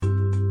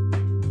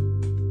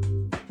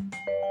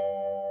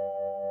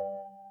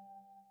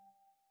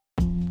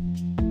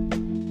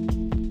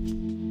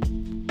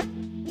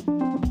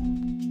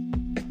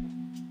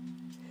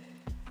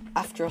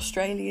After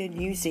Australia,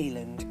 New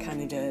Zealand,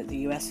 Canada, the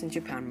US and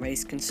Japan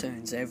raised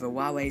concerns over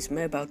Huawei's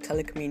mobile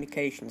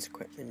telecommunications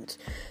equipment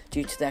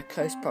due to their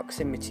close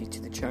proximity to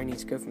the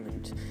Chinese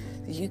government,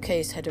 the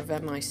UK's head of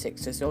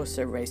MI6 has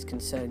also raised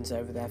concerns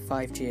over their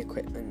 5G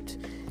equipment.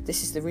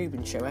 This is The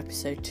Ruben Show,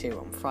 Episode 2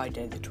 on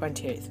Friday the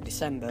 28th of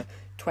December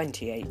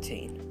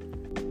 2018.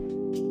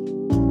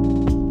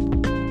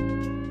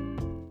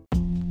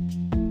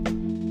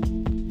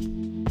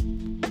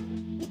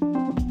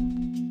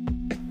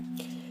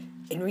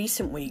 In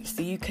recent weeks,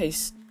 the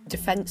UK's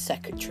Defence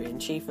Secretary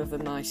and Chief of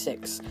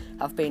MI6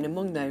 have been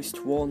among those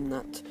to warn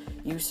that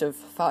use of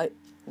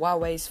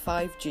Huawei's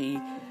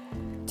 5G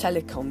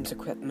telecoms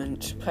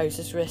equipment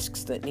poses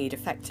risks that need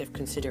effective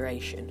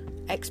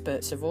consideration.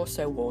 Experts have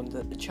also warned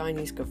that the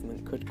Chinese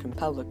government could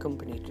compel the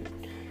company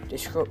to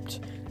disrupt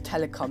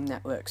telecom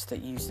networks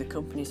that use the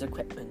company's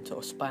equipment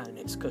or spy on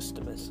its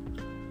customers.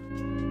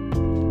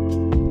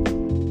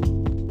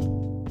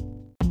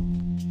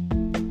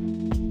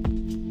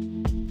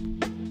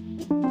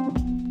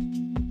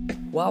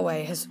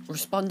 Huawei has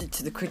responded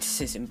to the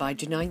criticism by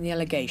denying the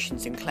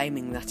allegations and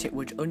claiming that it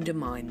would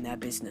undermine their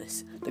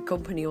business. The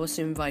company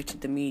also invited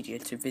the media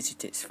to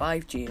visit its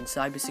 5G and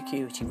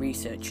cybersecurity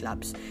research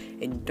labs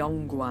in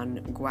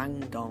Dongguan,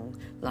 Guangdong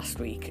last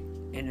week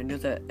in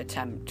another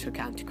attempt to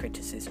counter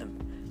criticism.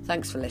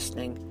 Thanks for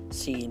listening.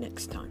 See you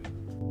next time.